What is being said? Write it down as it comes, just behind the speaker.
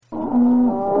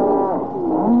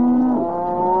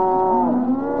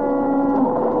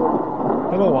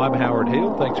I'm Howard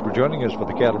Hale. Thanks for joining us for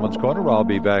the Cattleman's Corner. I'll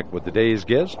be back with the day's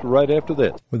guest right after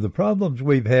this. With the problems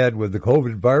we've had with the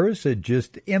COVID virus, it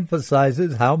just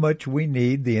emphasizes how much we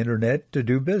need the Internet to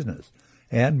do business.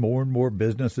 And more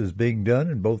business is being done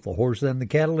in both the horse and the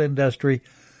cattle industry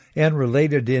and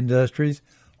related industries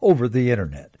over the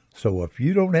Internet. So if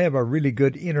you don't have a really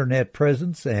good Internet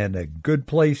presence and a good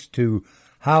place to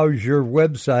house your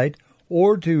website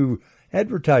or to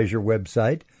advertise your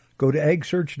website, go to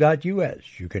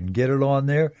agsearch.us. You can get it on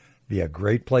there. Be a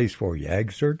great place for you.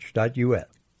 agsearch.us.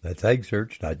 That's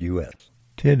agsearch.us.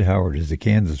 Ted Howard is a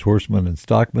Kansas horseman and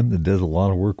stockman that does a lot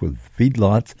of work with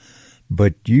feedlots,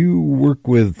 but you work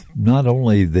with not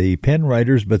only the pen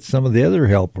riders, but some of the other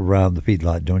help around the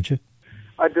feedlot, don't you?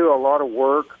 I do a lot of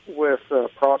work with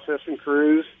processing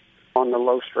crews on the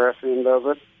low-stress end of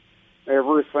it.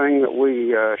 Everything that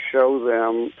we show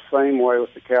them, same way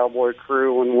with the cowboy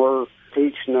crew. When we're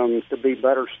teaching them to be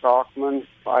better stockmen,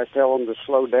 I tell them to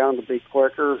slow down to be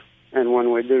quicker. And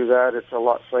when we do that, it's a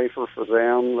lot safer for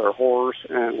them, their horse,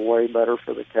 and way better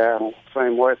for the cattle.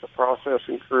 Same way with the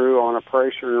processing crew on a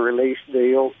pressure and release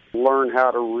deal. Learn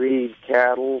how to read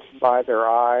cattle by their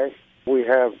eye. We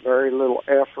have very little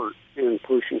effort in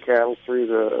pushing cattle through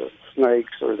the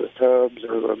snakes or the tubs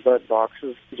or the bud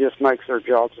boxes. It just makes their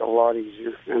jobs a lot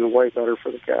easier and way better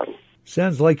for the cattle.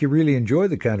 Sounds like you really enjoy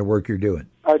the kind of work you're doing.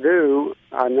 I do.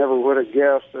 I never would have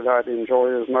guessed that I'd enjoy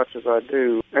it as much as I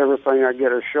do. Everything I get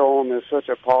to show them is such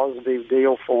a positive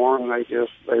deal for them.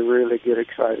 They really get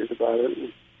excited about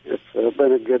it. It's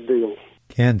been a good deal.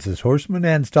 Kansas horseman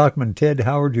and stockman Ted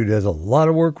Howard, who does a lot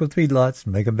of work with feedlots to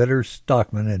make them better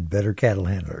stockmen and better cattle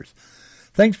handlers.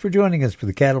 Thanks for joining us for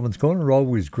the Cattleman's Corner.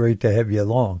 Always great to have you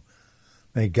along.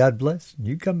 May God bless, and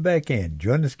you come back in.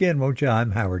 Join us again, won't you?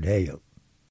 I'm Howard Hale.